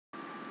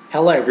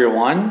Hello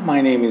everyone,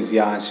 my name is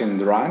Yasin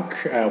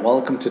Durak.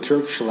 Welcome to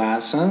Turkish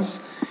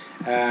Lessons.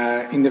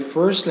 In the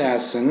first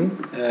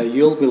lesson,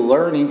 you'll be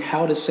learning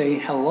how to say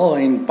hello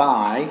and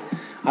bye.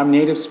 I'm a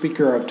native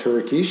speaker of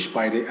Turkish,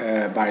 by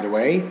the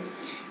way.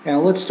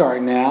 And let's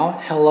start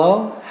now.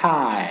 Hello,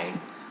 hi.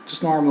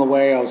 Just normal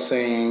way of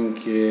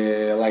saying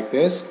like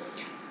this.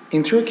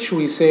 In Turkish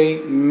we say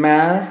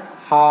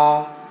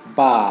merhaba.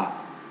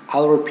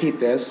 I'll repeat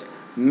this.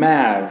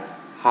 Merhaba.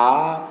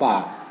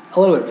 A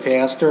little bit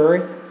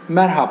faster.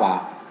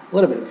 Merhaba. A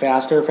little bit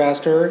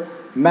faster.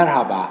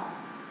 Merhaba.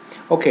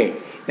 Okay,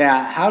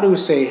 now how do we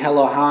say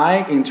hello,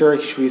 hi? In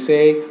Turkish we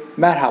say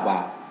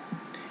merhaba.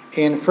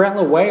 In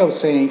friendly way of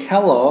saying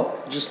hello,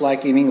 just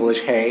like in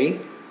English,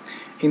 hey.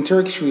 In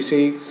Turkish we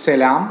say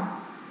selam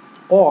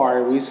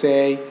or we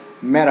say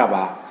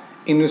merhaba.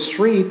 In the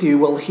street you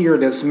will hear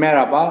this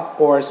merhaba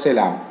or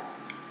selam.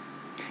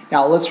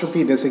 Now let's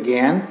repeat this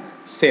again.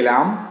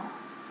 Selam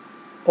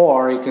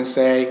or you can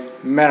say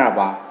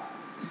merhaba.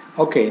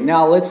 Okay,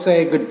 now let's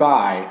say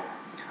goodbye.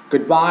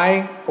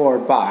 Goodbye or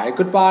bye.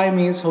 Goodbye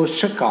means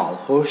Hoscakal.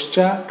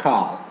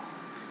 Hoscakal.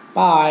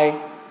 Bye.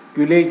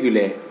 Güle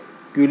güle.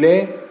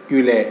 Güle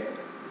güle.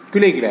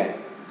 Güle güle.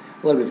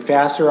 A little bit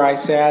faster I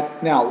said.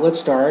 Now let's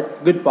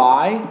start.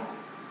 Goodbye.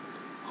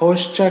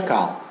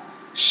 Hoscakal.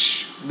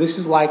 Shh. This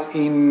is like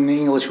in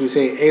English we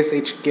say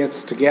SH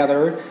gets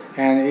together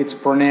and it's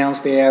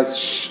pronounced as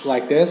sh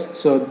like this.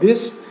 So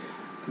this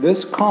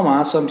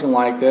comma, something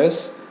like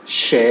this,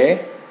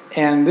 she,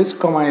 and this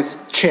comma is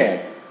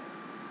che,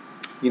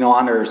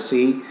 under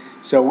C.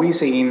 So we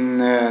say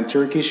in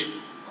Turkish,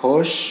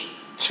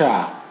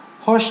 hoşça,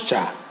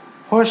 hoşça,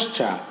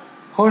 hoşça,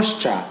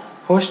 hoşça,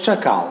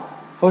 hoşçakal,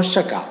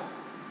 hoşçakal.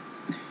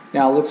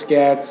 Now let's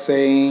get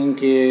saying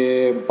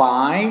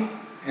bye,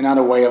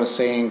 another way of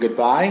saying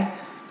goodbye,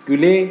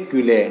 güle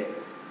güle,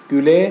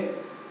 güle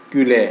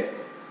güle.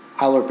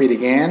 I'll repeat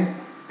again,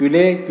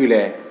 güle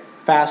güle,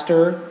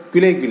 faster,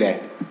 güle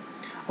güle.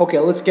 Okay,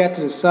 let's get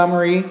to the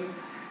summary.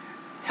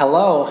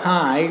 Hello,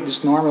 hi,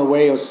 just normal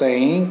way of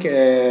saying,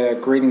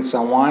 greeting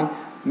someone.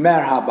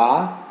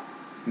 Merhaba,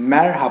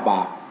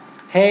 merhaba.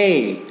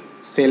 Hey,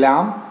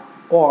 selam,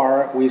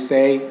 or we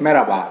say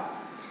merhaba.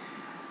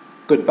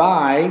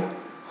 Goodbye,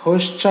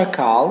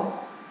 hoşçakal,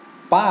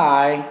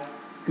 bye,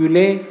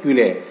 güle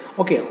güle.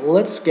 Okay,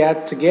 let's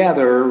get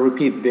together,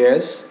 repeat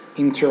this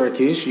in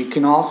Turkish. You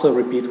can also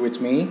repeat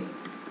with me.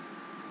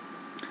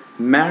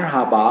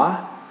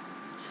 Merhaba,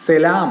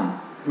 selam,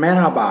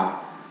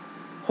 merhaba,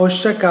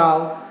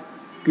 hoşçakal,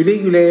 güle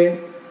güle.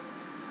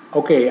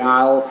 Okay,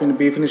 I'll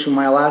be finishing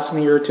my lesson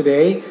here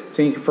today.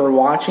 Thank you for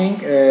watching.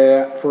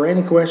 For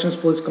any questions,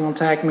 please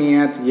contact me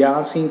at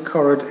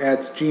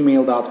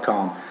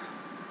yasinkurd@gmail.com.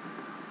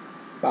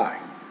 Bye.